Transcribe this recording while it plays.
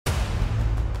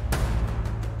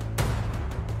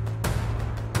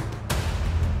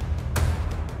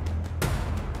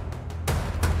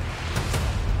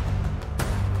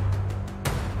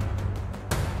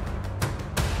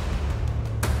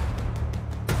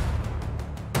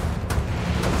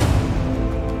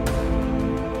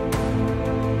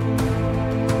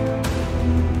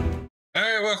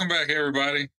Welcome back,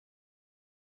 everybody.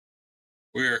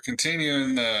 We are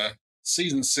continuing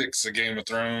season 6 of Game of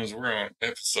Thrones. We're on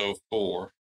episode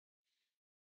 4.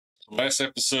 Last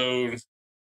episode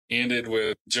ended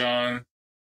with Jon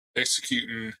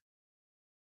executing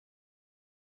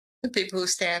the people who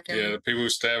stabbed him. Yeah, the people who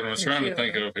stabbed him. I was trying to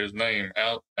think of his name.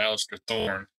 Alistair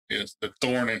Thorne. Is the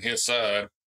thorn in his side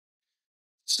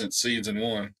since season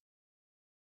 1.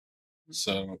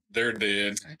 So they're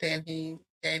dead. And then he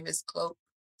gave his cloak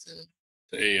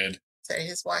to Ed. Say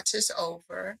his watch is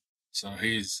over. So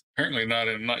he's apparently not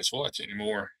in Night's Watch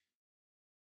anymore.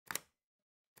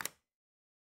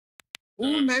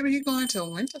 Ooh, maybe he's going to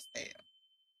Winterfell.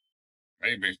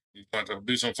 Maybe. He's going to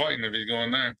do some fighting if he's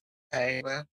going there. Hey,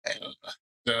 well, hey.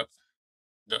 The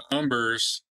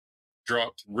Umbers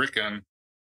dropped Rickon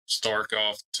Stark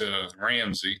off to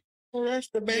Ramsay. Well, that's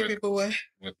the baby boy.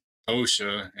 With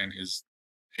Osha and his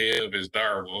head of his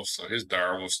direwolf. So his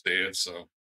direwolf's dead. So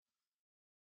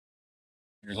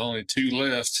there's only 2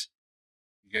 left.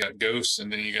 You got Ghost,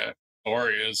 and then you got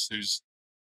Arya's, who's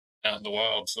out in the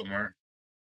wild somewhere.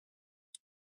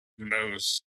 Who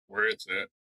knows where it's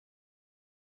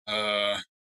at?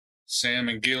 Sam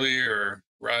and Gilly are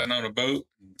riding on a boat.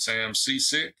 And Sam's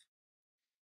seasick.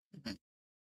 Mm-hmm.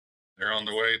 They're on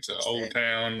the way to Old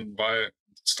Town,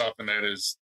 stopping at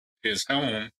his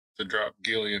home to drop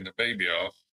Gilly and the baby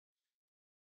off.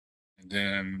 And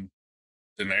then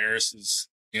Daenerys is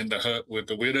in the hut with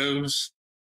the widows.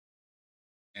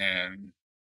 And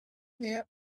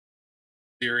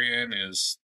Tyrion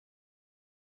is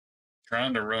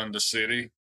trying to run the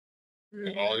city.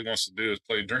 Mm-hmm. All he wants to do is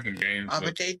play drinking games.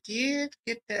 But they did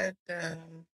get that they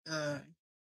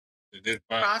did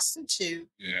find prostitute.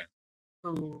 Yeah.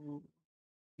 Who,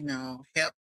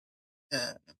 helped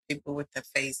the people with the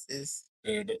faces.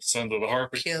 The Sons of the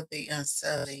Harpy. Kill the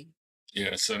Unsullied.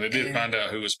 Yeah, so they did find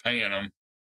out who was paying them.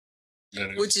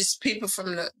 Which is people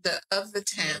from the other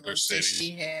towns that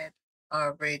she had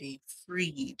already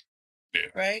freed. Yeah.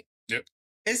 Right? Yep.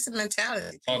 It's a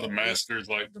mentality. All the masters,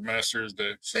 like the masters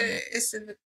that...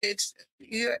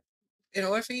 In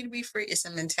order for you to be free, it's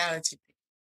a mentality thing.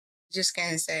 You just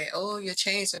can't say, oh, your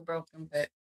chains are broken, but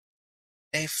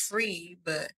they're free.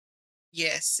 But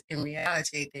yes, in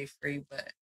reality, they're free,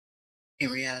 but in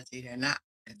reality, they're not.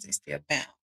 Because they're still bound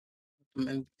with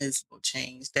them invisible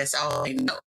chains. That's all they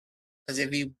know. Because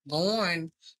if you're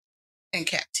born in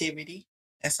captivity,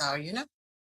 that's all you know.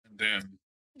 And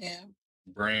then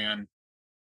Bran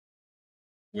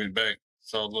went back,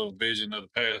 saw a little vision of the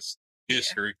past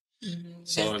history. Mm-hmm.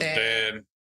 Saw his dad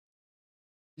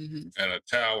at a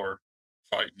tower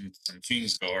fighting some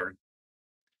Kingsguard.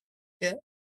 Yeah.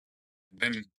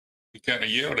 Then he kind of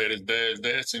yelled at his dad. His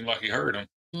dad seemed like he heard him.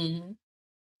 Mm-hmm.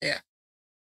 Yeah.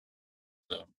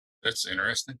 So that's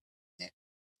interesting. Yeah.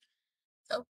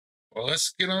 So. Well,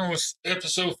 let's get on with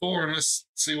episode 4 and let's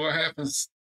see what happens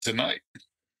tonight.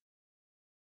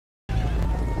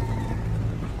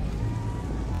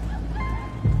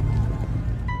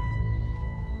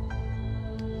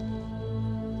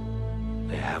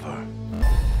 They have her.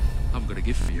 I've got a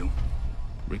gift for you.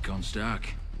 Rickon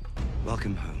Stark.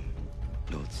 Welcome home,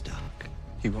 Lord Stark.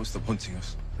 He won't stop hunting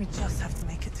us. We just have to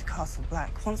make it to Castle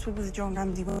Black. Once we're with John,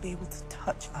 Ramsay won't be able to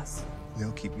touch us.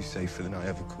 They'll keep you safer than I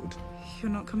ever could.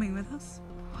 You're not coming with us?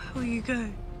 Where will you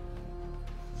go?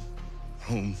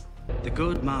 Home. The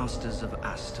good masters of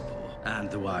Astapor and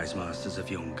the wise masters of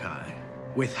Yunkai,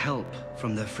 with help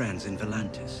from their friends in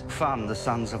Volantis, found the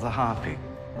Sons of the Harpy.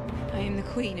 I am the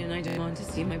Queen and I don't want to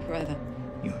see my brother.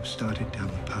 You have started down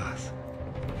the path,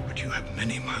 but you have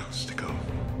many miles to go.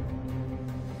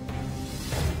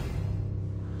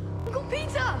 Uncle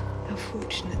Peter!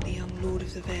 Unfortunately, young Lord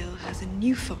of the Vale has a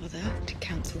new father to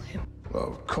counsel him. Well,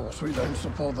 of course we don't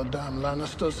support the damn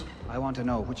Lannisters. I want to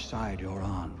know which side you're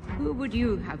on. Who would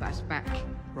you have us back?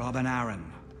 Robb and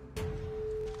Aaron.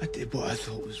 I did what I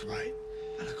thought was right,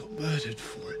 and I got murdered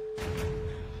for it.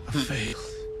 I failed.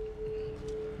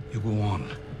 You go on.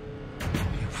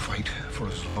 You fight for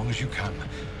as long as you can.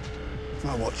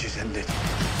 My watch is ended.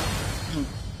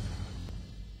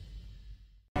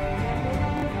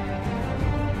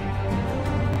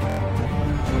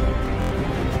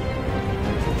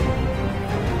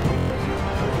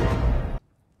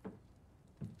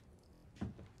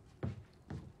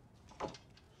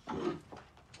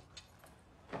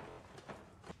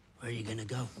 Where are you gonna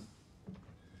go?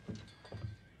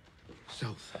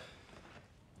 South.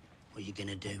 What are you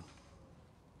gonna do?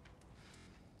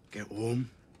 Get warm.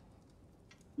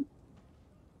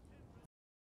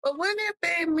 But wouldn't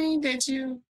it mean that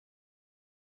you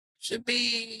shouldn't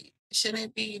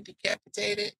it be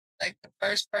decapitated? Like the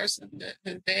first person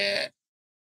who's dead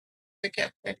Pick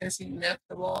up because he left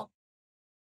the wall.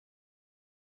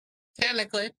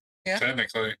 Technically, yeah.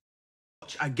 Technically.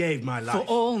 I gave my life. For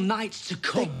all knights to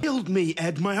come. They killed me,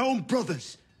 Ed, my own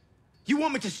brothers. You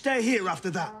want me to stay here after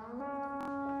that?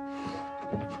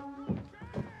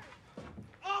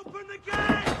 Open the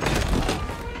gate!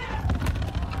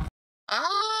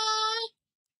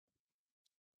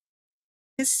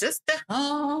 His sister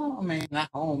home. I mean, not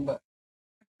home, but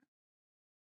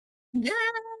yay!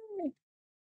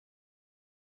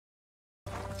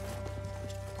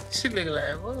 She look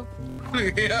like, whoa.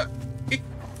 Yeah.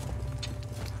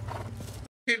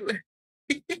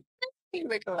 He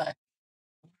look like,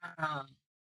 wow.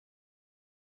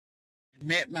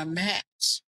 Met my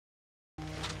match.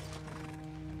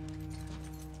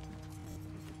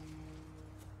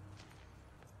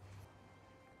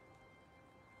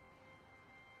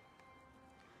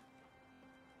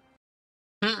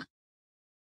 Hmm.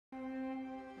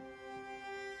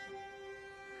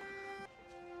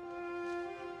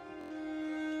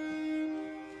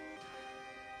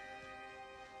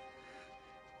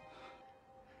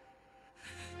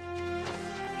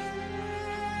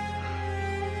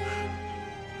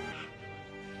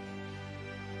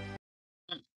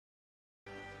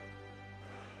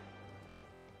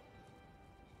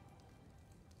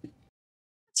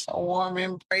 So warm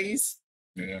embrace.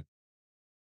 Yeah.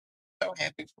 So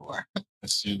happy for her.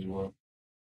 That's usually what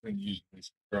they usually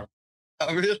drop.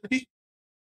 Oh, really?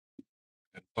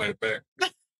 And play it back.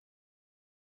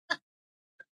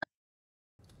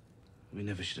 We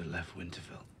never should have left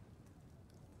Winterfell.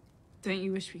 Don't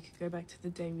you wish we could go back to the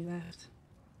day we left?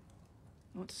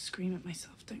 I want to scream at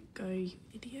myself, don't go, you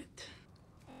idiot.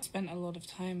 I spent a lot of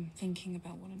time thinking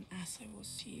about what an ass I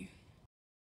was to you.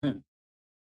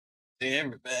 To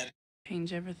everybody.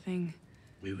 Change everything.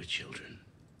 We were children.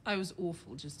 I was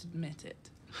awful, just admit it.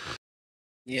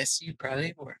 Yes, you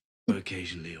probably were.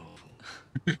 Occasionally awful.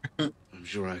 I'm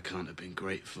sure I can't have been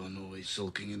great fun, always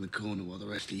sulking in the corner while the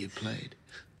rest of you played.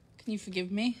 Can you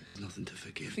forgive me? There's nothing to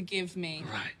forgive. Forgive me.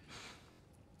 All right.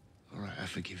 All right, I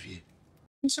forgive you.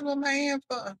 You should put my hand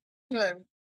for. Like,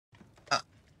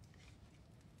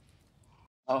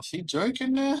 oh, she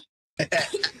drinking now?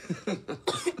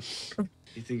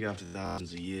 You think after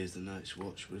thousands of years, the Night's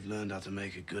Watch, we've learned how to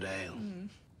make a good ale?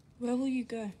 Where will you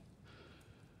go?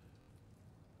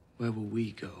 Where will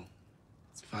we go?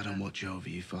 If I don't watch over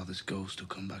you, Father's ghost will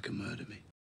come back and murder me.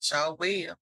 So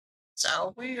will.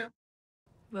 So will.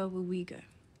 Where will we go?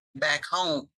 Back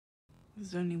home.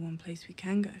 There's only one place we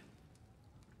can go.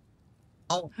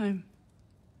 Oh. Home.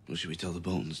 Or should we tell the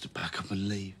Boltons to pack up and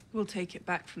leave? We'll take it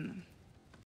back from them.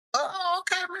 Oh,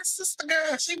 okay, my sister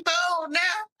girl. She bold now.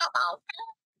 Come on.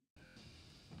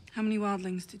 How many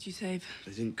wildlings did you save?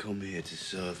 They didn't come here to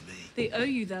serve me. They owe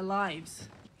you their lives.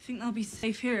 You think they'll be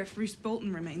safe here if Roose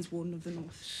Bolton remains Warden of the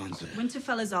North? Sansa.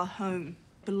 Winterfell is our home.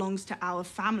 Belongs to our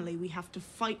family. We have to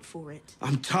fight for it.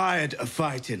 I'm tired of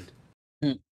fighting.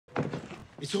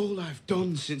 It's all I've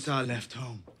done since I left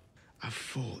home. I've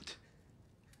fought.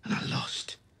 And I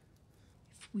lost.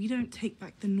 If we don't take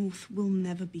back the North, we'll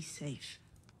never be safe.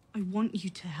 I want you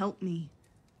to help me,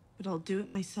 but I'll do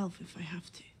it myself if I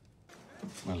have to.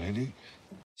 My lady,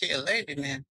 She a lady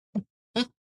now.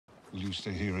 will you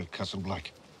stay here at Castle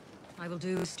Black? I will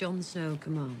do as Jon Snow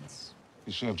commands.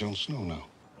 You serve Jon Snow now.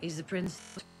 He's the prince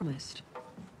that promised.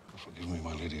 Forgive me,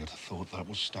 my lady, I'd have thought that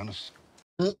was Stannis.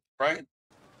 Right?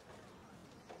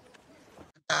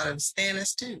 I thought it was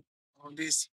Stannis too. All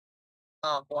this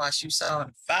hogwash you saw in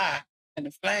the fire and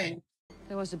the flame.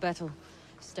 There was a battle.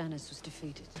 Stannis was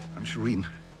defeated. And Shireen,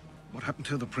 what happened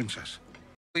to the princess?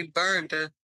 We burned her.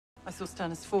 I saw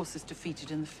Stannis' forces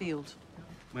defeated in the field.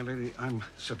 My lady, I'm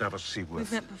Sir Davos Seaworth.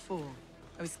 We've met before.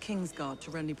 I was Kingsguard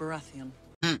to Renly Baratheon.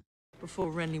 Before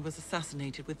Renly was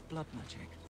assassinated with blood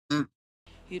magic.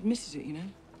 He admitted it, you know.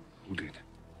 Who did?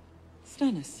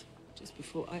 Stannis, just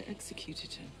before I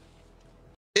executed him.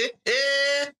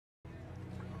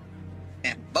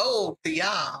 And bold to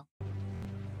y'all.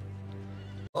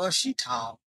 Oh, she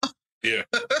tall. Yeah.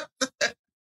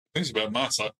 He's about my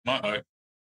height.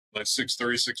 Like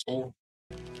 6'3", 6'4".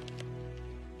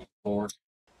 4.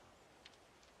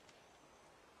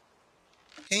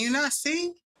 Can you not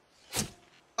see?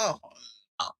 Oh.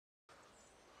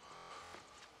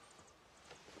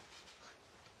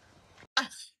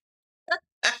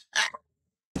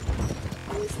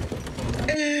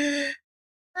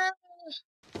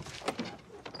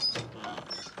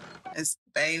 It's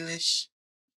Baelish.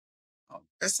 Oh,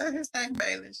 is that his name,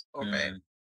 Baelish? Or Baelish?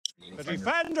 The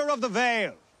defender of the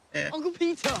Vale. Yeah. Uncle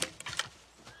Peter!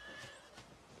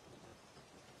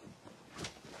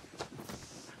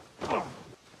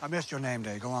 I missed your name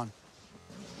day. Go on.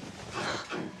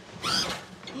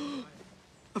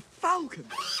 Falcon!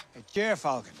 Dear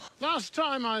Falcon. Last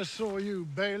time I saw you,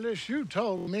 Baelish, you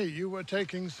told me you were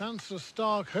taking Sansa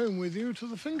Stark home with you to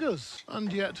the Fingers.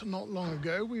 And yet, not long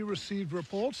ago, we received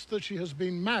reports that she has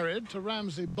been married to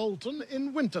Ramsay Bolton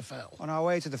in Winterfell. On our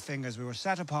way to the Fingers, we were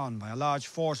set upon by a large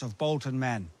force of Bolton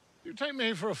men. You take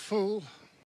me for a fool.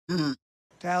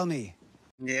 Tell me.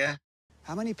 Yeah.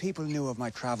 How many people knew of my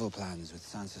travel plans with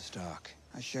Sansa Stark?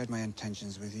 I shared my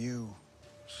intentions with you.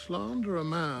 Slander a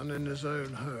man in his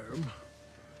own home.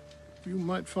 You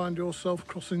might find yourself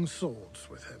crossing swords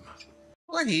with him.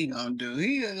 What he gonna do?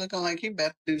 He looking like he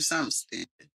about to do something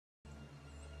stupid.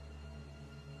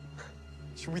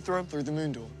 Should we throw him through the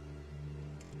moon door?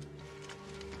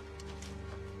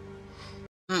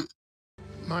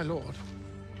 My lord,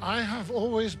 I have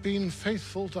always been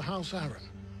faithful to House Arryn.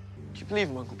 Do you believe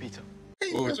him, Uncle Peter?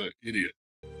 Oh, he's an idiot.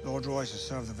 Lord Royce has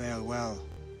served the Vale well.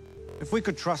 If we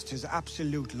could trust his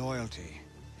absolute loyalty,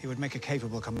 he would make a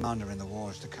capable commander in the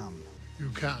wars to come. You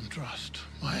can trust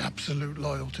my absolute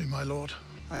loyalty, my lord.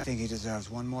 I think he deserves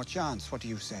one more chance. What do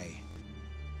you say?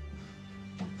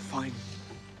 Fine.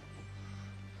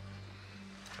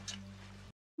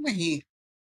 When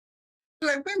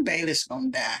Baelish gonna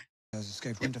die? Has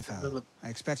escaped Winterfell. I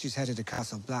expect she's headed to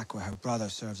Castle Black, where her brother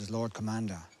serves as Lord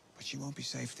Commander. But she won't be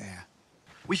safe there.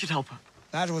 We should help her.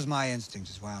 That was my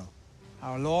instinct as well.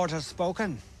 Our Lord has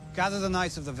spoken. Gather the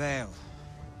Knights of the Vale.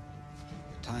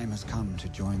 The time has come to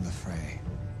join the fray.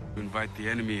 To invite the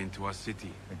enemy into our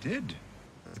city. I did.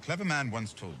 The clever man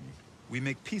once told me, we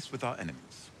make peace with our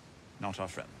enemies, not our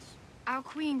friends. Our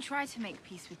queen tried to make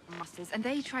peace with the masters, and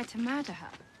they tried to murder her.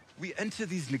 We enter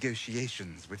these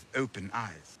negotiations with open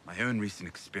eyes. My own recent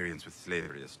experience with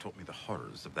slavery has taught me the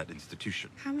horrors of that institution.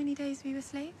 How many days we were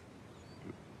slaves?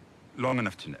 Long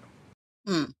enough to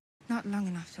know. Not long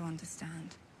enough to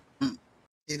understand.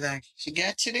 He's like, she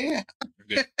got you there.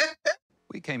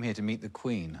 We came here to meet the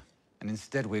Queen, and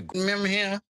instead we're... Remember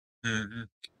him?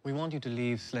 We want you to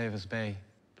leave Slavers Bay.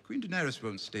 Queen Daenerys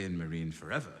won't stay in Meereen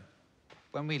forever.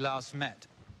 When we last met,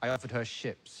 I offered her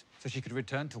ships so she could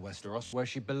return to Westeros, where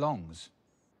she belongs.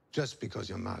 Just because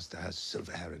your master has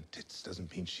silver hair and tits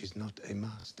doesn't mean she's not a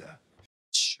master.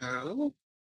 True.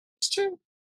 It's true.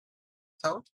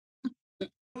 So?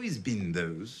 Always been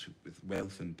those with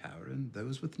wealth and power and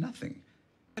those with nothing.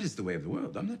 That is the way of the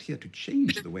world. I'm not here to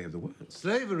change the way of the world.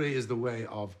 Slavery is the way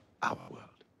of our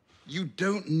world. You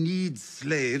don't need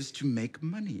slaves to make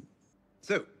money.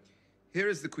 So, here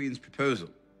is the Queen's proposal.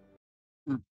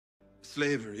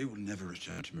 Slavery will never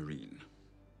return to Meereen,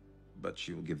 but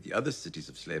she will give the other cities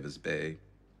of Slavers Bay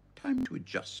time to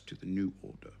adjust to the new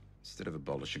order. Instead of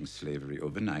abolishing slavery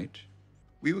overnight,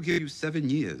 we will give you 7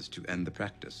 years to end the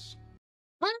practice.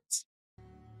 What?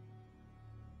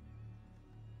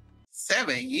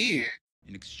 7 years?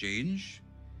 In exchange,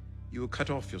 you will cut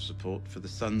off your support for the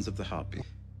Sons of the Harpy.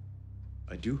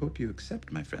 I do hope you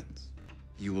accept, my friends.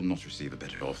 You will not receive a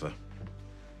better offer.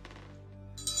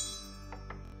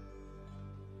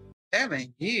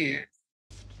 7 years?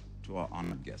 To our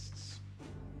honored guests.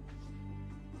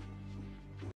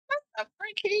 What the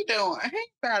freak he doing? He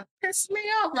about to piss me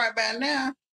off right about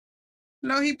now.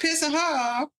 No, he pissing her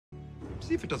off.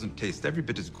 See if it doesn't taste every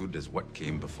bit as good as what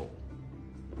came before.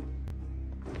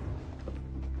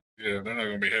 Yeah, they're not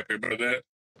going to be happy about that.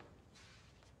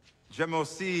 J'aime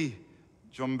aussi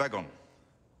John Bagon.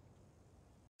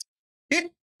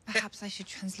 Perhaps I should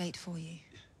translate for you.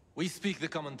 We speak the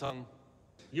common tongue.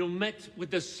 You met with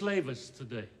the slavers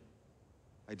today.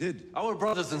 I did. Our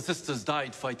brothers and sisters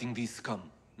died fighting these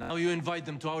scum. Now you invite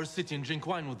them to our city and drink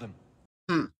wine with them.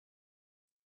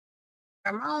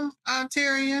 Come on,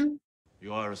 Tyrion.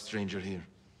 You are a stranger here.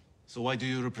 So why do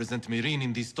you represent Meereen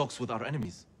in these talks with our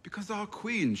enemies? Because our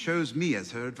queen chose me as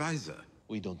her advisor.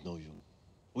 We don't know you.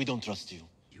 We don't trust you.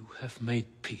 You have made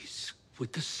peace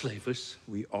with the slavers.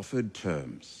 We offered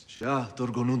terms. Ja,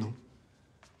 Torgonunu.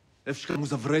 Efshka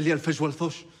muzavreli al-fejwal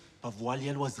thosh.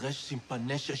 Pavwaliel wazresh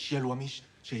simpanesh ashiel wamish.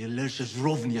 Sheyelersh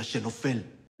zrovni ashiel ofel.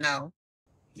 No.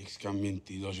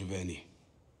 Nixkamenti dojveni.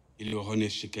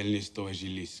 Iliohones shekelnis to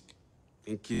ejilisk.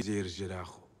 Inkizir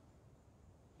jiracho.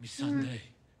 Misande.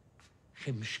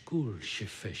 Chemshkul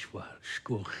shefeshwal.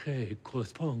 Shkoche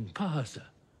kothpong paza.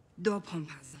 Do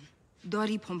pompazan.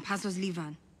 Dori pompazos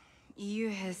livan. Iu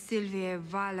he silvie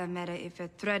vala mere ife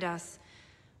tredas.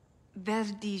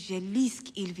 Verdi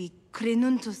gelisk ilvi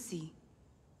crenuntosi.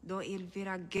 Do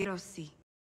ilvira gerosi.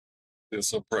 They're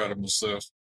so proud of myself.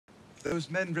 Those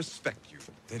men respect you.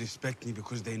 They respect me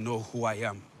because they know who I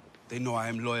am. They know I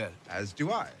am loyal. As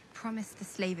do I. Promised the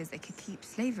slavers they could keep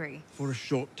slavery. For a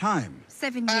short time.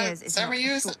 7 years is 7 not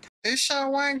years? a short time. It's your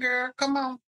wine, girl. Come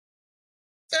on.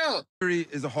 Slavery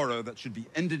is a horror that should be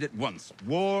ended at once.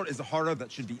 War is a horror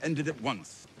that should be ended at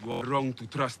once. You are wrong to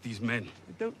trust these men.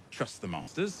 I don't trust the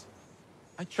masters.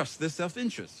 I trust their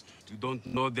self-interest. You don't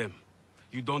know them.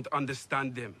 You don't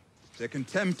understand them. Their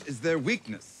contempt is their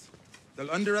weakness.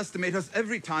 They'll underestimate us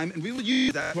every time, and we will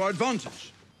use that to our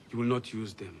advantage. You will not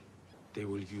use them. They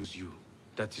will use you.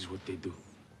 That is what they do.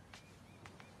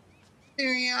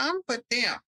 Tyrion, but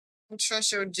damn, I don't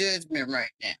trust your judgment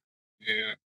right now.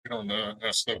 Yeah, I don't know.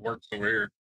 That stuff works so weird.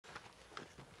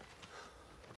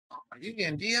 Are you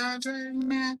getting dehydrated,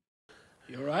 man?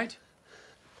 You all right?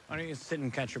 Why don't you sit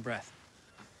and catch your breath?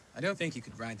 I don't think you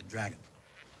could ride the dragon.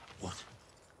 What?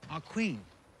 Our queen.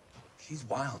 She's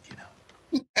wild, you know.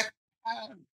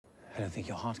 I don't think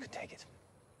your heart could take it.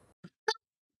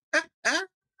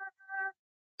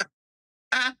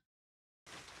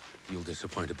 You'll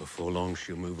disappoint her before long.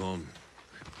 She'll move on.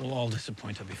 We'll all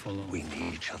disappoint her before long. We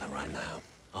need each other right now.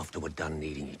 After we're done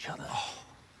needing each other. Oh,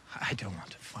 I don't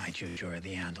want to fight you, Jorah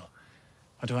the Andal.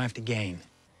 What do I have to gain?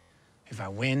 If I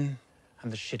win, I'm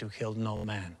the shit who killed an old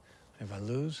man. If I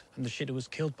lose, I'm the shit who was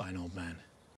killed by an old man.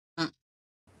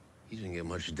 You didn't get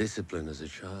much discipline as a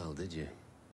child, did you?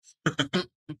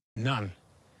 None.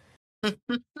 When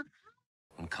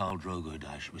Khal Drogo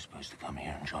died, she was supposed to come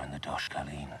here and join the Dosh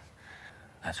Khaleen.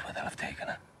 That's where they'll have taken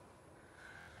her.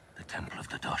 The Temple of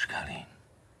the Dosh Khaleen.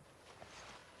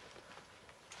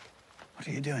 What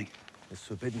are you doing? It's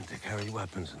forbidden to carry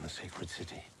weapons in the sacred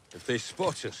city. If they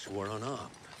spot us, we're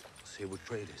unarmed. They'll say we're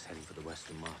traders heading for the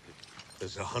Western Market.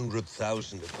 There's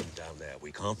 100,000 of them down there.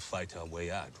 We can't fight our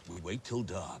way out. We wait till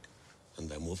dark, and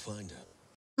then we'll find her.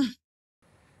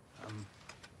 I'm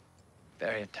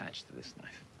very attached to this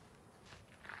knife.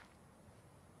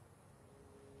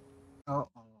 Uh-oh.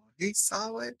 He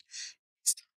saw it.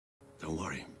 Don't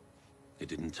worry. It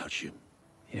didn't touch you.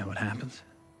 You know what happens?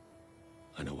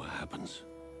 I know what happens.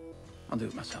 I'll do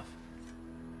it myself.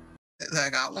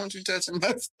 Like, I want you touching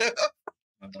my stuff.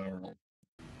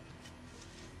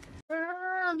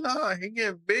 Oh, Lord, he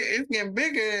getting big. It's getting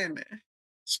bigger in it.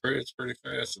 Spreads pretty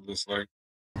fast, it looks like.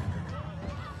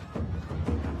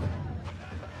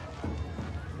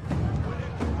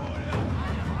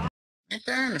 Ain't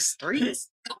there in the streets?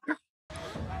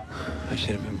 I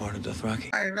should have been born a Dothraki.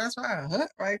 Hey, that's right, a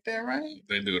hut right there, right?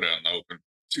 They do it out in the open.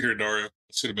 Did you hear Daario?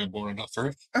 Should have been born in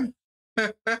Dothrak.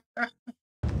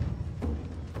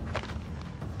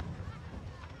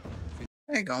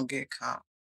 They gonna get caught.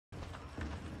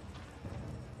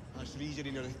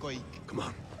 Come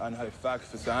on. And how fag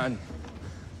for San.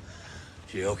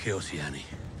 Gioche Oceani.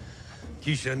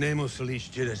 Kisha nemo solis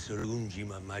jira surunji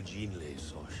ma majin le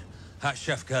sosh.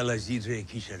 Hashafka la zidre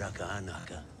kisha raka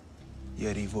anaka.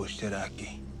 Yeri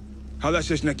voshteraki.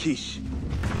 Halashish nakish.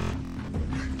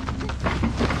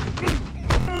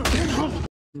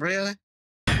 Really?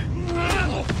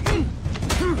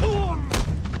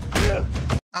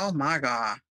 Oh my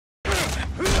God.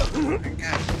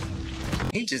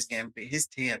 He just getting beat. His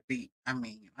tail beat. I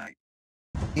mean, like,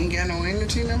 he ain't got no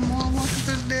energy no more walking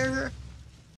through the desert.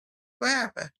 What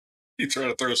happened? He tried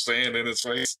to throw sand in his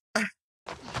face.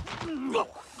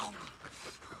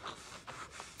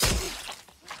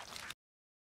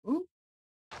 Ooh.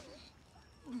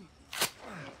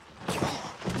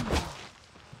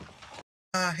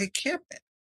 He kept it.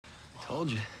 I told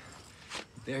you.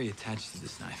 Very attached to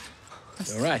this knife.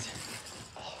 It's all right.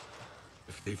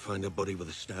 If they find a body with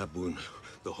a stab wound,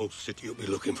 the whole city will be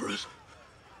looking for us.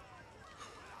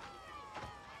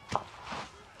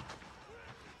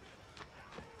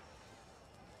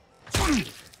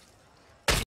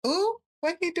 Ooh,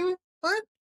 what he do? What?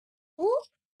 Ooh.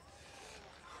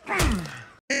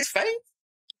 His face?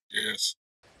 Yes.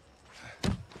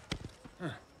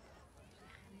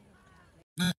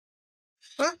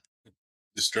 What?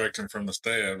 Distract him from the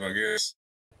stab, I guess.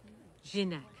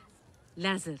 Jinak,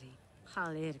 Lazari,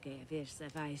 Halerge versa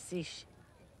Vaesish.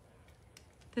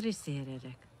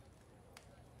 Trisererek.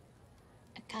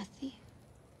 Akathi.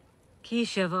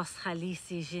 Kisha vos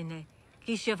Halisi Jine,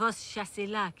 Kisha vos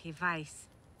Shasilaki Vais.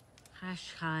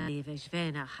 Hashhali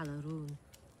Vejvena Halarun,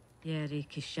 Yeri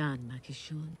Kishan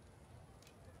Makishun.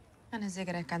 أنا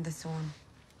زجرك عند السون.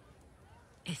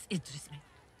 Es Idrisme.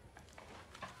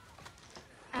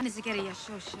 أنا زجري يا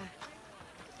شوشة.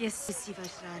 يس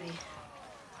سيفاشراري.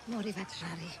 Mori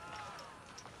Vatrari.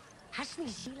 Hashmi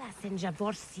Shila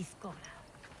Senjavor Siskora.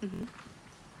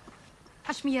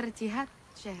 حشمي يرتيهات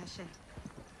شيها شي.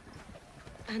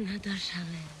 أنا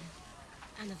درشالين.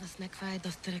 أنا فسنك فاي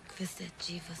دوسترك فيست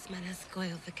جيفوس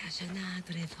مانسكويل فكاشنا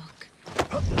دريفوك.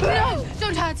 No!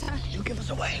 Don't hurt her! You give us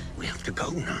away. We have to go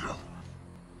now.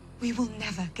 We will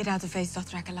never get out of Vaes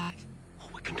Dothrak alive. All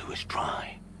we can do is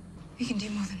try. We can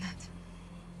do more than that.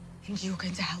 And you're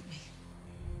going to help me.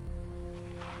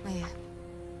 Maya.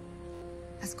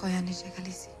 Askoya nije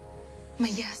galisi.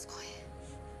 Maya askoya.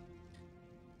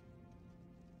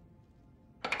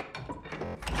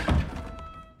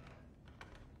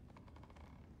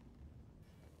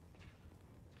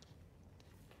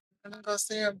 Gonna go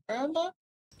see a brother?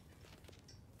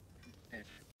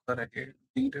 But I get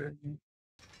Peter.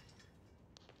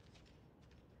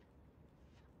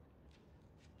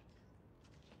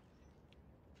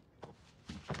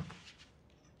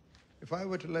 If I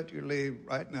were to let you leave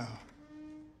right now,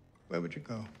 where would you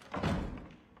go?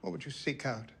 What would you seek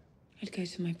out? I'd go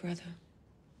to my brother,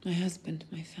 my husband,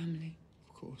 my family.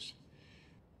 Of course.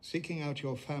 Seeking out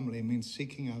your family means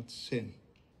seeking out sin.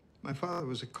 My father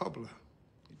was a cobbler.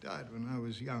 He died when I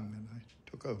was young, and I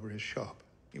took over his shop.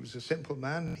 He was a simple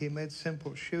man, and he made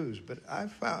simple shoes. But I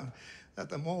found that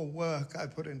the more work I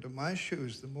put into my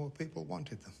shoes, the more people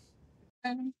wanted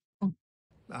them.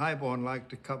 The highborn liked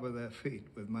to cover their feet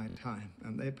with my time,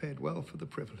 and they paid well for the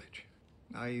privilege.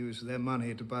 I used their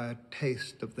money to buy a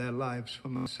taste of their lives for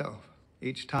myself.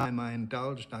 Each time I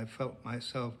indulged, I felt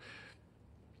myself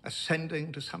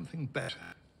ascending to something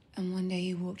better. And one day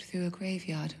you walked through a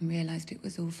graveyard and realized it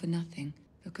was all for nothing.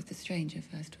 Book of the Stranger,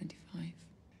 verse 25.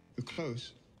 You're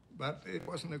close, but it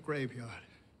wasn't a graveyard.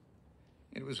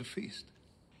 It was a feast.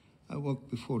 I woke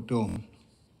before dawn.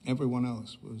 Everyone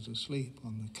else was asleep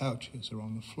on the couches or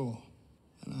on the floor.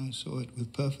 And I saw it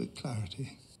with perfect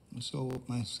clarity. I saw what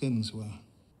my sins were.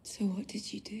 So what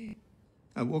did you do?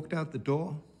 I walked out the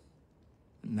door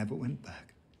and never went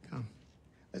back. Come,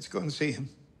 let's go and see him.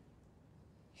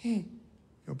 Who?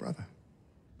 Your brother.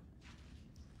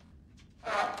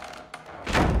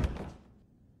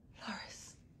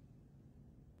 Loris.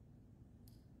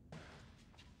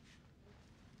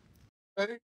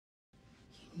 Ready?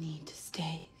 You need to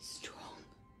stay strong.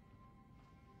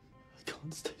 I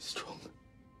can't stay strong.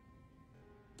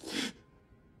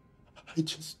 I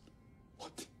just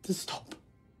want to stop.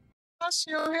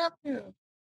 She don't help you.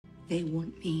 They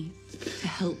want me to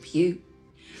help you.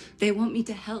 They want me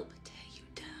to help tear you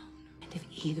down. And if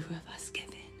either of us give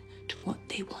in to what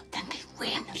they want, then they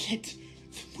win. Let them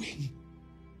win.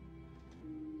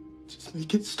 Just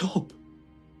make it stop.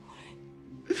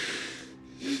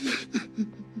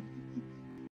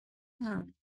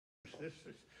 This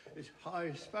is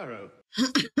High Sparrow.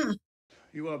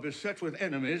 You are beset with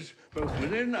enemies, both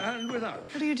within and without.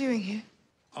 What are you doing here?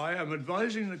 I am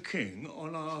advising the king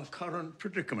on our current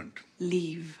predicament.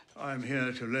 Leave. I'm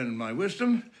here to lend my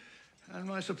wisdom and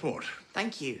my support.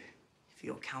 Thank you for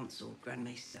your counsel, Grand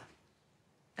Maester.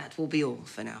 That will be all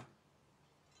for now.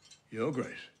 Your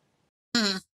Grace.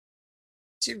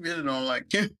 She really don't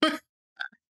like him.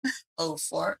 Oh,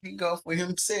 fart. He go for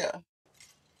himself.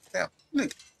 So,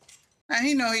 look. And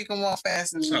he know he can walk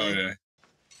fast and yeah.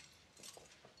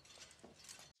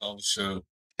 Oh, sure.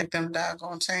 take them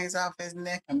doggone chains off his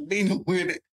neck and beat him with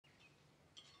it.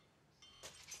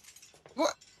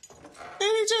 What?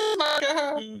 Did he just murder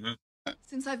her? Mm-hmm.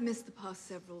 Since I've missed the past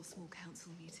several small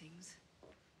council meetings,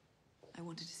 I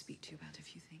wanted to speak to you about a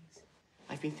few things.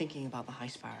 I've been thinking about the High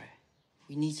Sparrow.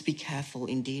 We need to be careful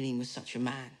in dealing with such a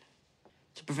man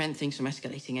to prevent things from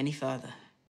escalating any further.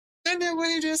 Isn't that what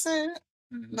he just said?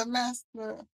 The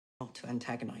master. Not to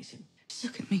antagonize him. Just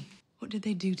look at me. What did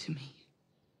they do to me?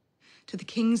 To the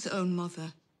king's own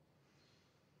mother.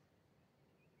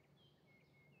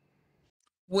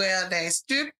 Well, they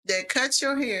cut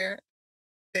your hair,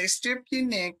 they strip your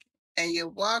neck, and you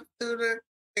walk through the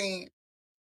thing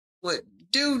with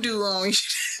doo-doo on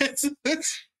you.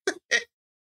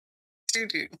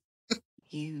 Doo-doo.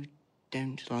 You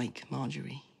don't like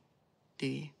Marjorie, do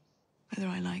you? Whether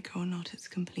I like her or not, it's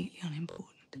completely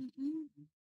unimportant.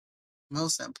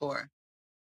 Most important.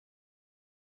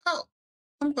 Oh,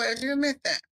 I'm glad you admit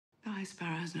that. The High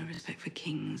Sparrow has no respect for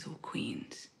kings or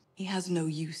queens. He has no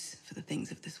use for the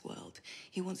things of this world.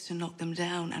 He wants to knock them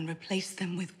down and replace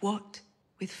them with what?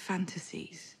 With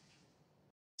fantasies.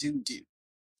 Doo-doo.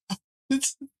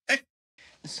 There's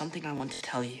something I want to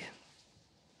tell you.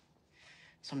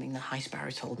 Something the High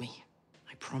Sparrow told me.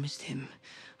 I promised him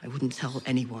I wouldn't tell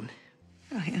anyone.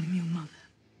 I am your mother.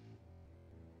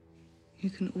 You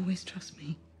can always trust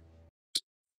me.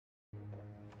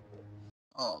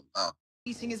 Oh, no.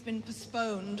 Meeting has been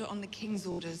postponed on the king's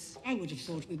orders. I would have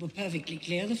thought we were perfectly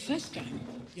clear the first time.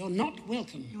 You're not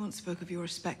welcome. You once spoke of your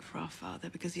respect for our father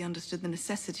because he understood the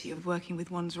necessity of working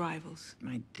with one's rivals.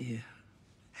 My dear,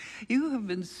 you have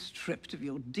been stripped of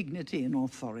your dignity and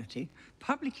authority,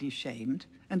 publicly shamed,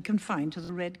 and confined to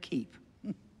the Red Keep.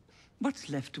 What's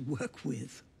left to work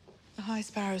with? The High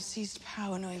Sparrow seized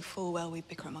power knowing full well we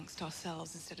bicker amongst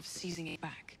ourselves instead of seizing it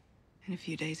back. In a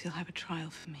few days, he'll have a trial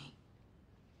for me.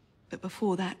 But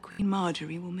before that, Queen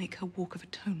Marjorie will make her walk of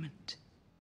atonement.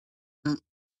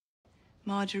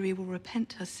 Marjorie will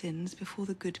repent her sins before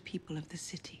the good people of the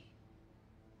city.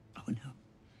 Oh, no.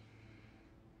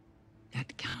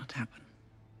 That cannot happen.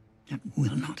 That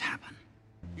will not happen.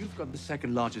 You've got the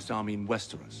second largest army in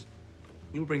Westeros.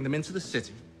 We'll bring them into the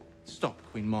city, stop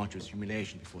Queen Marjorie's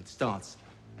humiliation before it starts,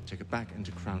 and take her back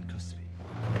into Crown custody.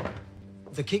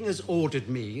 The king has ordered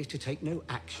me to take no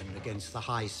action against the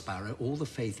High Sparrow or the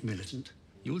Faith Militant.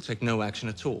 You will take no action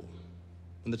at all.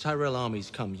 When the Tyrell armies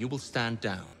come, you will stand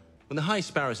down. When the High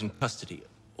Sparrow's in custody,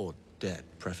 or dead,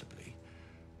 preferably,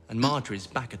 and Marjorie's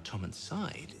back at Tommen's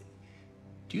side,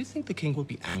 do you think the king will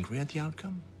be angry at the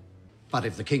outcome? But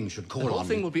if the king should call on the whole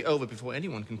thing me... will be over before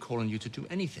anyone can call on you to do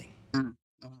anything.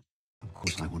 Of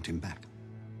course I want him back.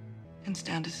 And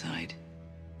stand aside,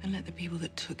 and let the people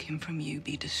that took him from you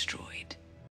be destroyed.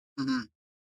 I'm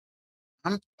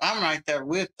right there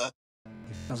with her.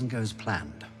 If it doesn't go as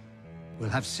planned, we'll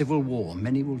have civil war.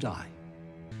 Many will die.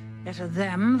 Better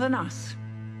them than us.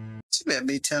 She better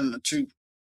be telling the truth.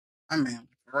 I mean,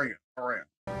 for real, for real.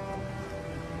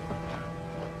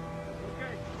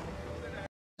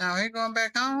 Now he going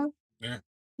back home? Yeah.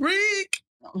 Rick!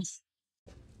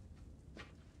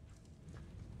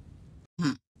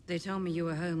 They told me you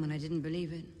were home and I didn't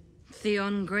believe it.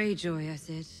 Theon Greyjoy, I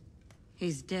said.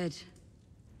 He's dead.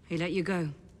 He let you go.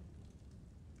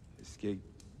 Escape.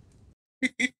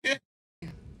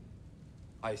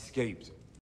 I escaped.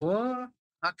 What?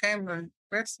 I came to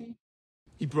rescue.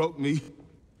 He broke me.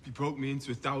 He broke me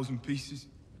into 1,000 pieces.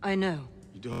 I know.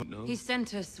 You don't know? He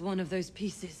sent us one of those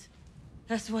pieces.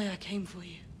 That's why I came for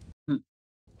you.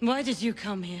 Why did you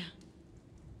come here?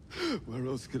 Where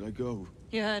else could I go?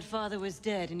 You heard father was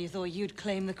dead and you thought you'd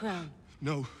claim the crown.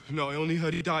 No, I only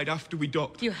heard he died after we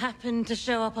docked. You happened to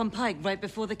show up on Pyke right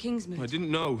before the king's move. I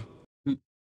didn't know.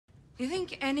 You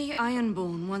think any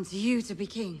Ironborn wants you to be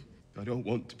king? I don't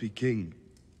want to be king.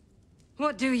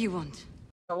 What do you want?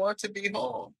 I want to be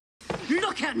whole.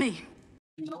 Look at me!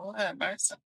 Lord have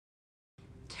mercy.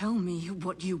 Tell me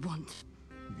what you want.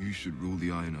 You should rule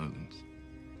the Iron Islands.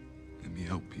 Let me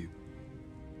help you.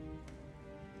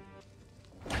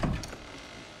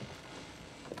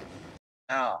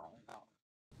 No.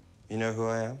 You know who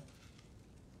I am?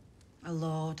 A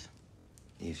lord.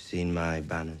 You've seen my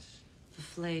banners? A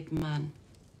flayed man.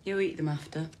 You eat them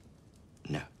after.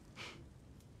 No.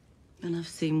 And I've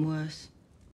seen worse.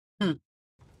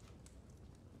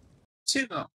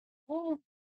 Sugar.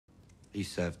 You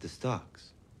served the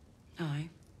Starks? Aye.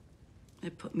 They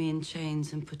put me in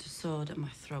chains and put a sword at my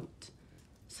throat.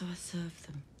 So I served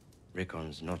them.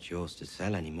 Rickon's not yours to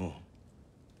sell anymore.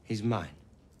 He's mine.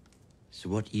 So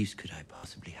what use could I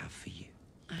possibly have for you?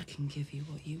 I can give you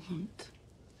what you want.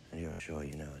 And you're sure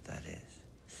you know what that is?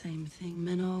 Same thing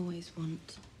men always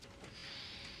want.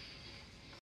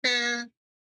 Yeah.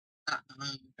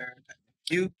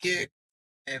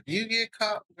 If you get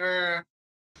caught, girl.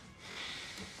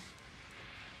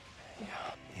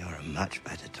 You're a much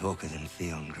better talker than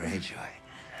Theon Greyjoy.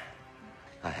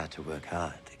 I had to work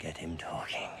hard to get him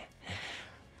talking.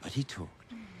 But he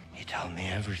talked. He told me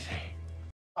everything.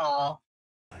 Aw.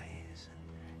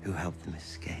 Who helped them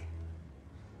escape.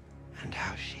 And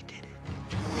how she did it.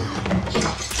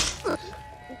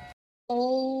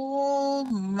 Oh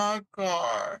my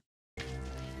God.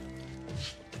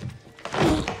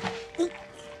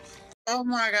 Oh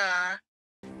my God.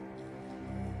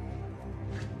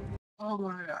 Oh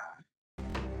my God.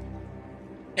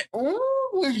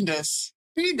 Oh, Windows.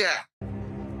 He died.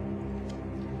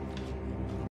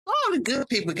 All the good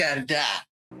people gotta die.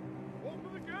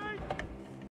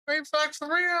 Free fuck for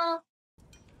real.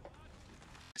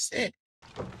 That's it.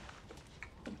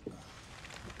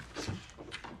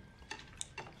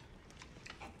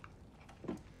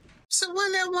 So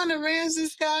wasn't that one of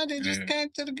Ramsay's guy that just came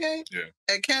to the gate? Yeah.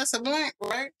 At Casablanca,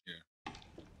 right? Yeah.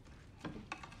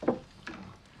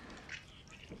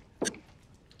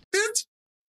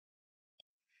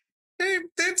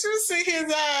 Did you see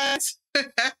his eyes?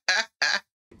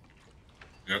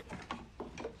 Yep.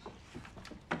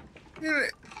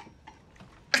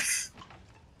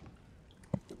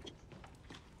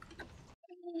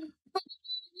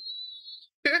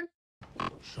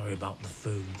 Sorry about the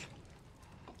food.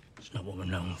 It's not what we're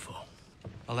known for.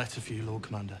 A letter for you, Lord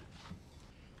Commander.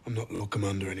 I'm not Lord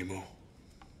Commander anymore.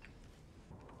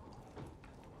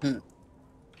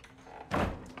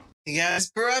 He got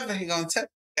his brother. He gonna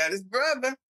got his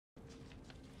brother.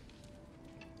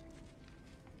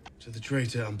 To the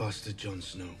traitor Ambassador Jon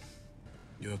Snow.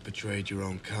 You have betrayed your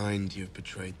own kind. You have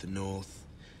betrayed the North.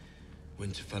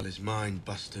 Winterfell is mine,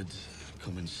 bastard.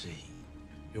 Come and see.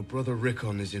 Your brother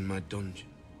Rickon is in my dungeon.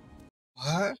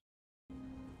 What?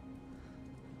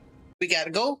 We gotta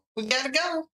go. We gotta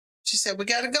go. She said, we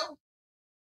gotta go.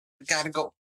 We gotta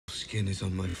go. Skin is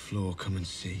on my floor. Come and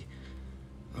see.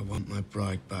 I want my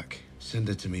bride back. Send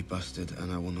her to me, bastard,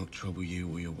 and I will not trouble you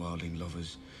or your wildling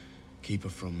lovers. Keep her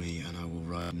from me, and I will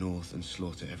ride north and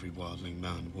slaughter every wildling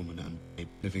man, woman, and babe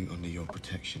living under your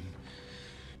protection.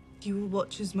 You will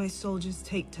watch as my soldiers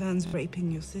take turns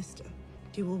raping your sister.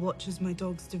 You will watch as my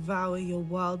dogs devour your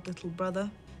wild little brother.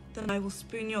 Then I will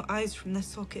spoon your eyes from their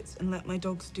sockets and let my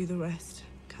dogs do the rest.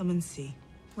 Come and see.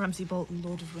 Ramsay Bolton,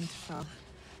 Lord of Winterfell,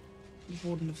 and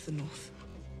Warden of the North.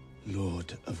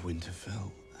 Lord of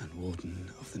Winterfell and Warden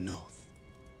of the North.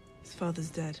 His father's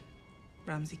dead.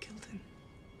 Ramsay killed him.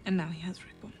 And now he has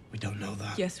Rickon. We don't know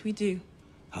that. Yes, we do.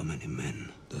 How many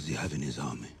men does he have in his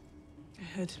army? I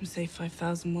heard him say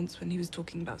 5,000 once when he was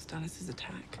talking about Stannis'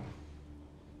 attack.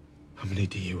 How many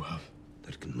do you have?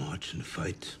 That can march and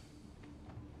fight.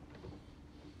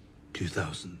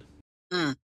 2,000.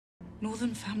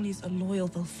 Northern families are loyal.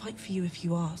 They'll fight for you if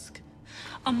you ask.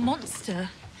 A monster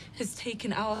has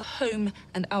taken our home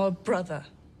and our brother.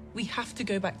 We have to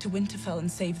go back to Winterfell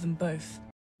and save them both.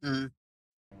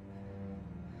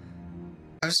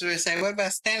 I was going to say, what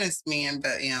about Stannis men?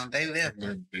 But, you know, they live.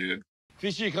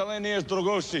 Fishy Kalenius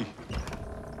Drogosi.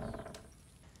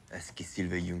 Eski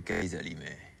Silve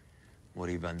Yunkazalime.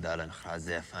 Mori Vandalan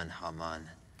Khazefan Haman.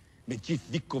 Mechith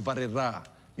Diko Varera.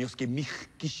 Mioske Mich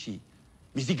Kishi.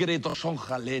 Misigere Doshon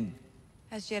Khalen.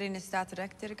 Has Jerry in staat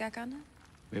rector gekana?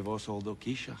 We was all do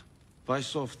Kisha.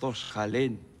 Vaisof Dosh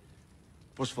Khalen.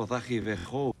 Pos Fodachi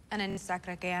Veho. أنا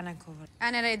نساكرك أنا كفر.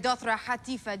 أنا ري دوثرا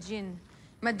حتيفة جن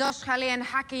مدوش خلينا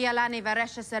حكي يلاني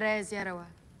فرش سريز يروا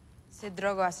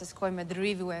سيدروغو أساس كوي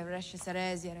مدريفي وفرش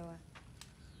سريز يروا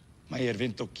ما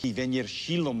يرفنتو كي فينير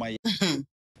شيلو ما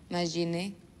ما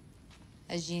جيني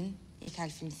أجين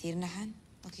يكالفين ثير نحن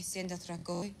وكي سين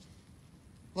دوثراكوي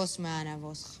بوس ما أنا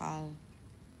بوس خال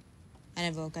أنا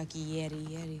بوكا كي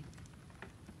يري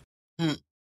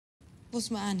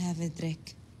بوس ما أنا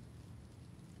هفدرك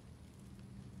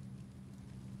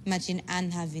Imagine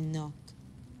Anne having knock.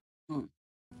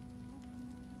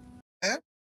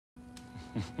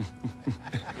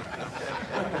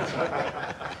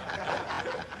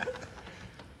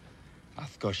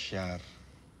 Athgoshar.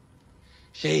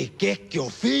 She get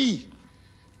your fee.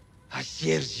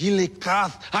 Asier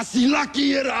Gilikath.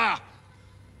 Asilakiera.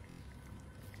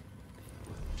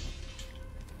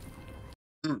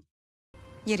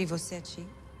 Ieri voseci.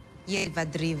 Ieri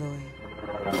vadrivoi.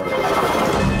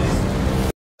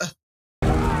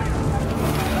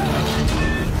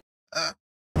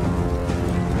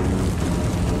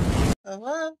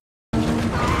 What?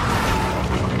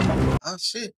 Oh,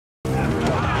 shit.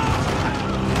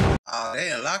 Oh,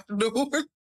 they locked the doors.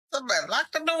 Somebody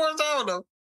locked the doors on them.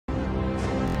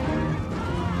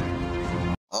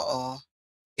 Uh-oh.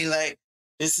 He like,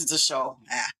 this is the show.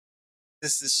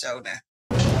 This is the show now.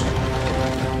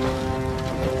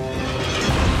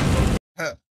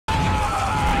 Huh.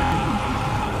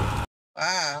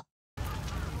 Wow.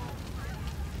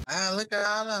 Wow, look at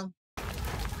all of them.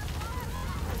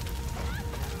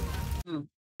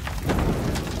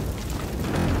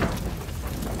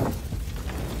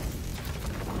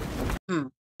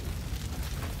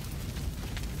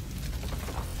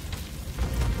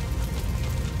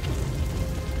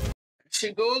 She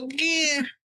go again.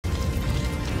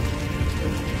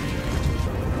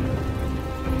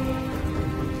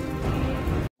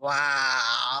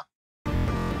 Wow.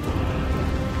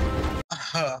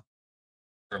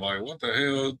 They're like, what the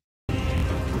hell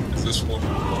is this one?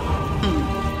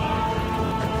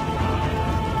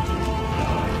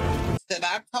 Said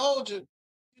I told you,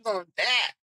 you're gonna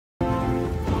die.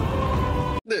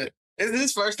 Look, it's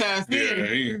his first time seeing Yeah,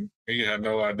 it. he had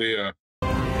no idea.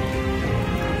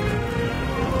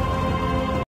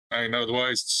 I ain't know the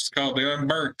way it's called the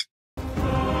Unburnt.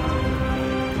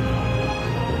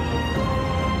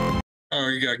 Oh,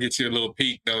 you gotta get you a little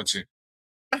peek, don't you?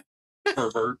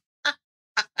 Pervert.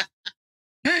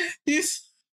 He's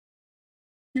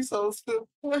so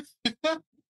stupid.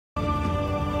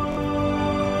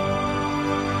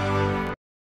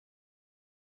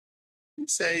 You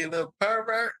say you little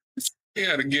pervert? You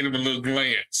gotta get him a little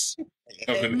glance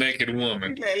of the naked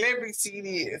woman. Let me see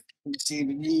this. Let me see it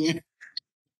again.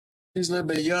 He's a little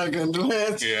bit younger than the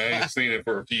last. Yeah, I ain't seen it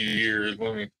for a few years.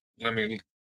 Let me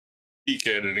peek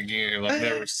at it again. I'll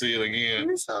never see it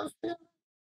again. So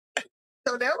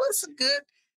that was a good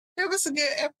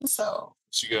episode.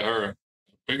 She got her a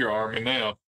bigger army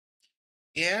now.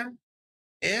 Yeah.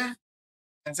 Yeah.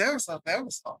 And that was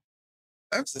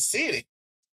a city.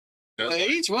 That's Well,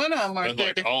 each one of them are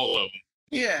that's like all of them.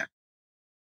 Yeah.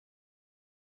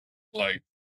 Like,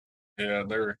 yeah,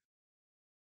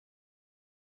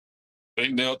 they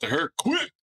knelt to her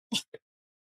quick.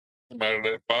 Come out of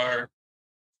that fire.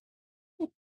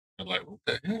 I'm like, what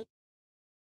the hell?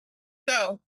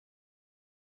 So,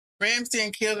 Ramsay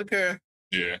didn't kill the girl.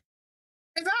 Yeah.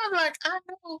 Because I was like, I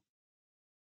know.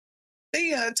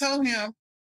 Theon told him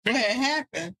what had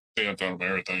happened. Theon told him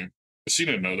everything. But she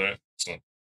didn't know that. So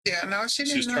Yeah, no, she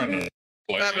didn't she's know trying that. to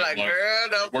play. I'm like, girl,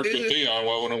 don't work do with it. Theon.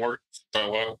 Why wouldn't it work?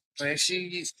 Well,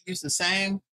 She used the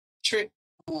same trick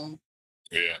on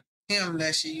yeah. him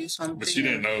that she used on But Theon. she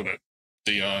didn't know that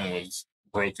Theon was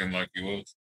broken like he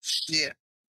was. Yeah.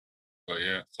 But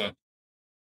yeah, so.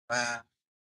 Wow.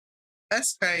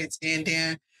 That's crazy. And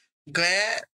then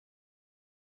Glad.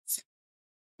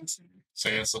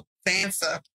 Sansa.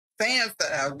 Sansa.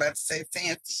 I was about to say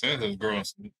Sansa. Sansa's growing.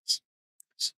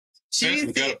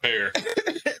 She's got a pair.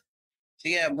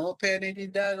 She got more pair than these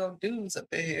doggone dudes up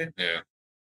in here. Yeah.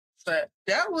 But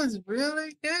that was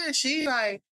really good. She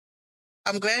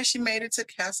I'm glad she made it to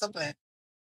Castle Black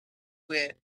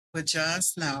with Jon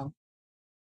Snow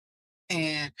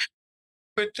and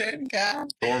with that guy.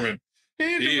 Tormund.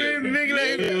 He is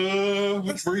in love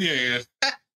with Brienne.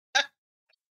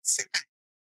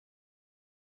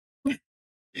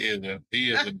 He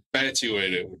is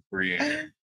infatuated with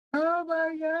Brienne. Oh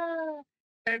my God!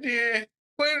 And then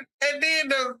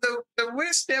the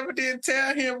witch never did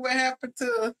tell him what happened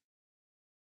to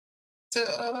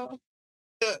the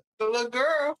little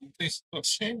girl.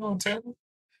 She ain't gonna tell him.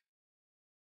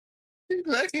 She's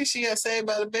lucky she got saved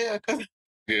by the bell.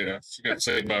 Yeah, she got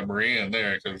saved by Brienne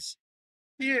there because.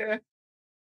 Yeah,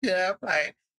 I'm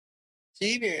like,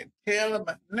 she didn't tell him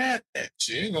nothing.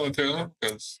 She ain't gonna tell him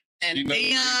because. And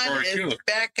Theon is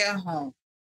back at home.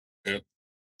 Yep.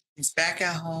 He's back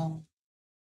at home.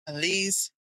 Elise,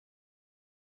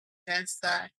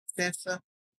 Sansa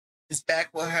is back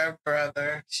with her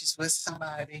brother. She's with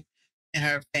somebody in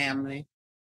her family.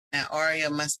 And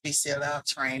Arya must be still out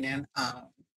training.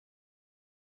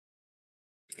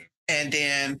 And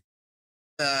then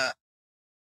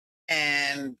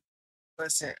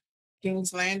what's it?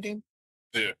 King's Landing?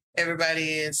 Yeah.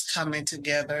 Everybody is coming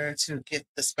together to get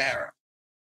the Sparrow.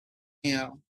 You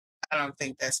know, I don't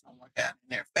think that's going to work out in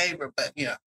their favor, but, you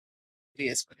know, it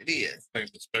is what it is. I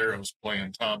think the Sparrow's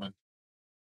playing Tommen.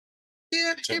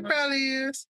 Yeah, he probably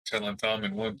is. Telling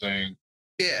Tommen one thing.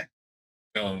 Yeah.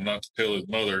 Telling him not to tell his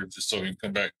mother just so he can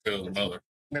come back and tell his mother.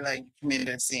 They're like, you committed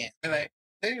a sin. They're like,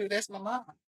 dude, that's my mom.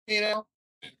 You know?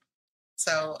 Yeah.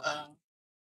 So,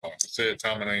 like I said,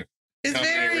 Tommen ain't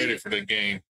very ready for the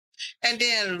game. And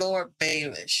then Lord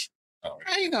Baelish. Oh,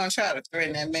 yeah. How you gonna try to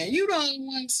threaten that man? You don't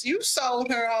once you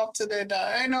sold her off to that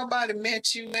dog. Ain't nobody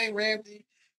met you, ain't Ramsay.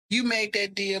 You made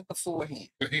that deal beforehand.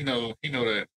 But he know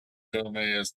that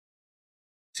dumbass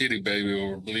titty baby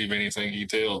will believe anything he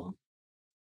tells him.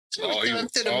 So all he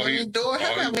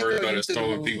worried about is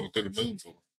throwing people to the moon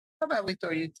for. How about we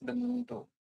throw you to the moon door?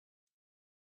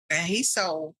 And he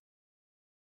sold.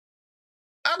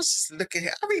 I was just looking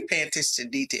here. I be paying attention to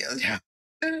details. Yeah.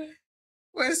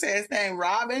 What's his name?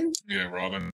 Robin? Yeah,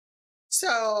 Robin.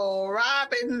 So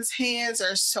Robin's hands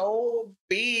are so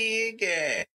big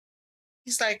and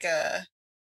he's like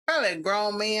probably a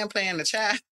grown man playing a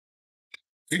child.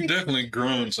 He's definitely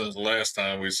grown since the last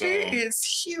time we saw him. He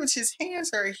is huge. His hands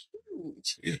are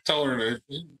huge. He's taller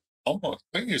than almost.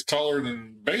 I think he's taller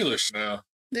than Baelish now.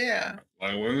 Yeah.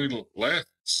 Like when we last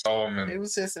saw him in it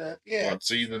was just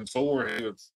season 4, he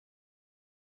was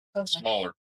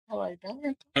smaller. I like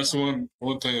that. That's one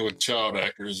thing with child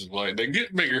actors is like they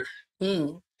get bigger.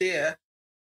 Yeah.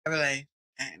 I be like,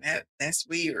 man, that's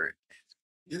weird.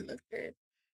 You look at it.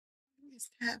 It's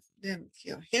time for them to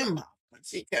kill him off.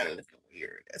 He kind of looking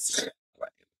weird. That's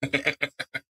right.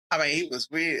 I mean, he was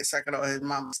weird, sucking on his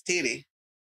mama's titty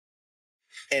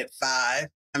at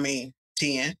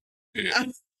 10. Yeah.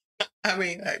 I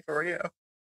mean, like for real.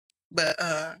 But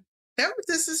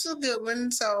this is a good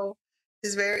one. So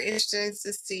it's very interesting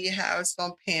to see how it's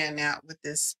gonna pan out with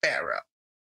this Sparrow.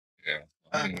 Yeah,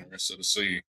 I'm interested to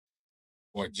see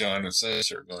what Jon and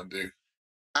Cersei are gonna do.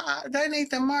 They need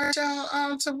to march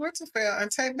on to Winterfell and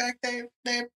take back their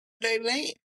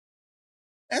land.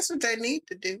 That's what they need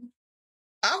to do.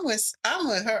 I'm with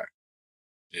her.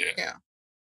 Yeah.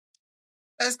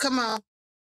 Let's come on.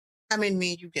 How many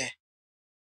men you got?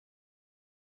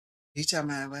 He talking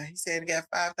about, well, he said he got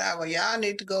 5,000. Well, y'all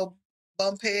need to go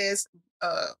bump heads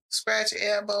scratch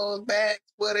your elbows, back,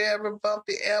 whatever, bump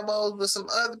your elbows with some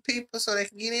other people so they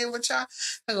can get in with y'all.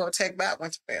 They're going to take back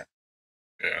Winterfell.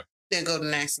 Yeah. Then go to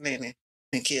Next Landing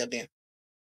and kill them.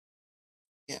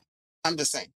 Yeah. I'm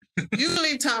just saying. You can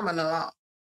leave Tommen alone.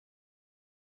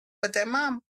 But that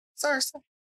mama, Cersei,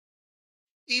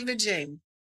 even Jaime,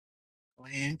 go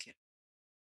ahead and kill him.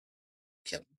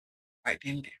 Kill him. Right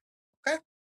then and there. Okay?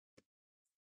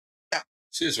 Yeah.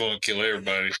 She just want to kill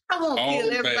everybody. I won't All kill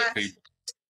the bad everybody. people.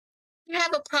 You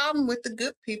have a problem with the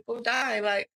good people dying.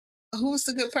 Like, who's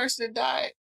the good person that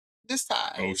died this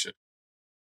time? Osha.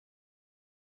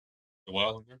 The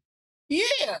wild girl?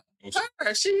 Yeah. Osha.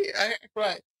 Her.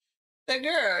 Right. That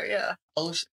girl, yeah.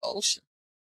 Osha.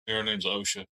 Her name's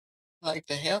Osha. Like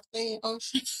the health thing,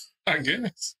 Osha? I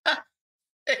guess.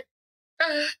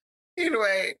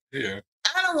 Anyway. Yeah.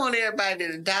 I don't want everybody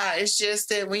to die. It's just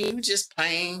that when you just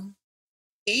plain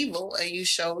evil and you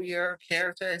show your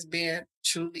character as being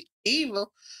truly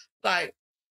evil, like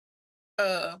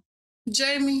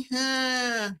Jaime,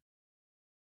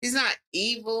 he's not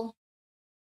evil,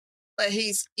 but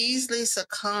he's easily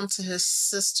succumbed to his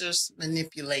sister's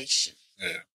manipulation.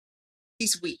 Yeah.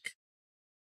 He's weak.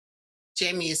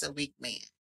 Jaime is a weak man.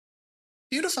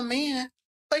 Beautiful man,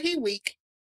 but he's weak.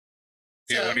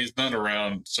 Yeah, when he's not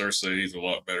around Cersei, he's a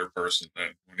lot better person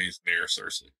than when he's near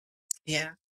Cersei.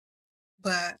 Yeah.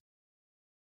 But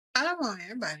I don't want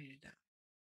everybody to die.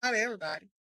 Not everybody.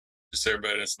 Just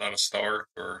everybody that's not a Stark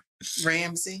or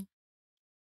Ramsay.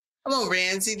 I want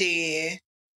Ramsay dead.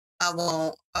 I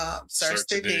want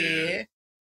Cersei dead.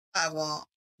 I want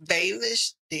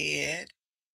Baelish dead.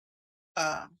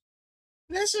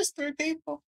 That's just 3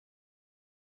 people.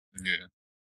 Yeah.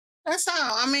 That's all.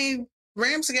 I mean,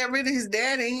 Ramsay got rid of his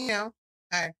daddy, you know.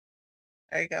 All right.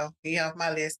 There you go. He off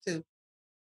my list too.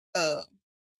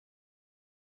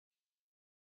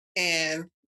 And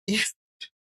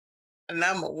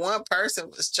number 1 person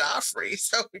was Joffrey.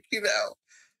 So, you know.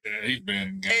 Yeah, he's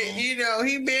been gone. And, you know,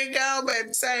 he been gone, but at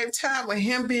the same time, with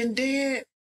him being dead,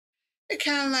 it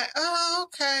kind of like, oh,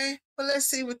 okay. Well, let's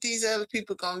see what these other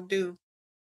people gonna do.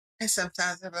 And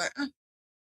sometimes they're like, oh,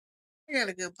 I got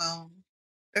a good bone.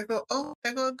 They go, oh,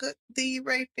 there go a good deed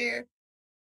right there.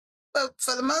 But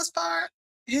for the most part,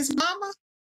 his mama,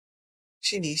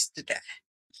 she needs to die.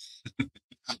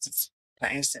 I'm just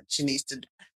plain simple. She needs to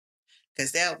die.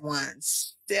 Because that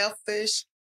one's selfish.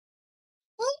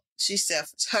 Ooh, she's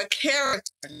selfish. Her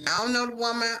character, I don't know the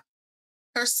woman,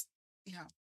 I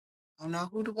don't know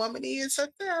who the woman is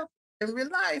herself in real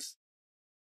life.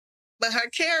 But her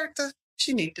character,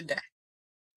 she needs to die.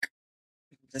 I'm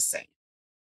just saying.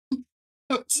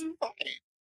 This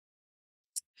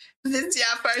is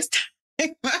y'all first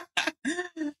time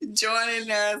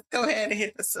joining us. Go ahead and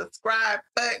hit the subscribe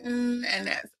button. And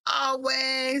as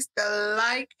always, the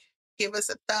like, give us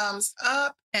a thumbs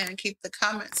up, and keep the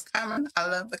comments coming. I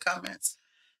love the comments.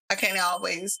 I can't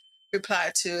always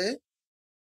reply to it.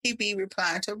 He be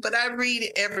replying to it, but I read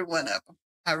every one of them.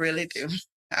 I really do.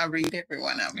 I read every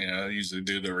one of them. Yeah, I usually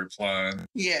do the reply.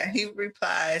 Yeah, he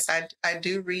replies. I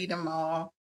do read them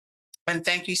all. And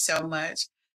thank you so much.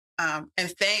 And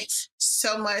thanks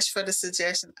so much for the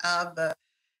suggestion of the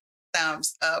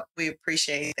thumbs up. We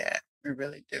appreciate that. We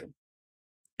really do.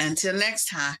 Until next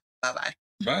time, bye-bye.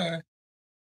 Bye.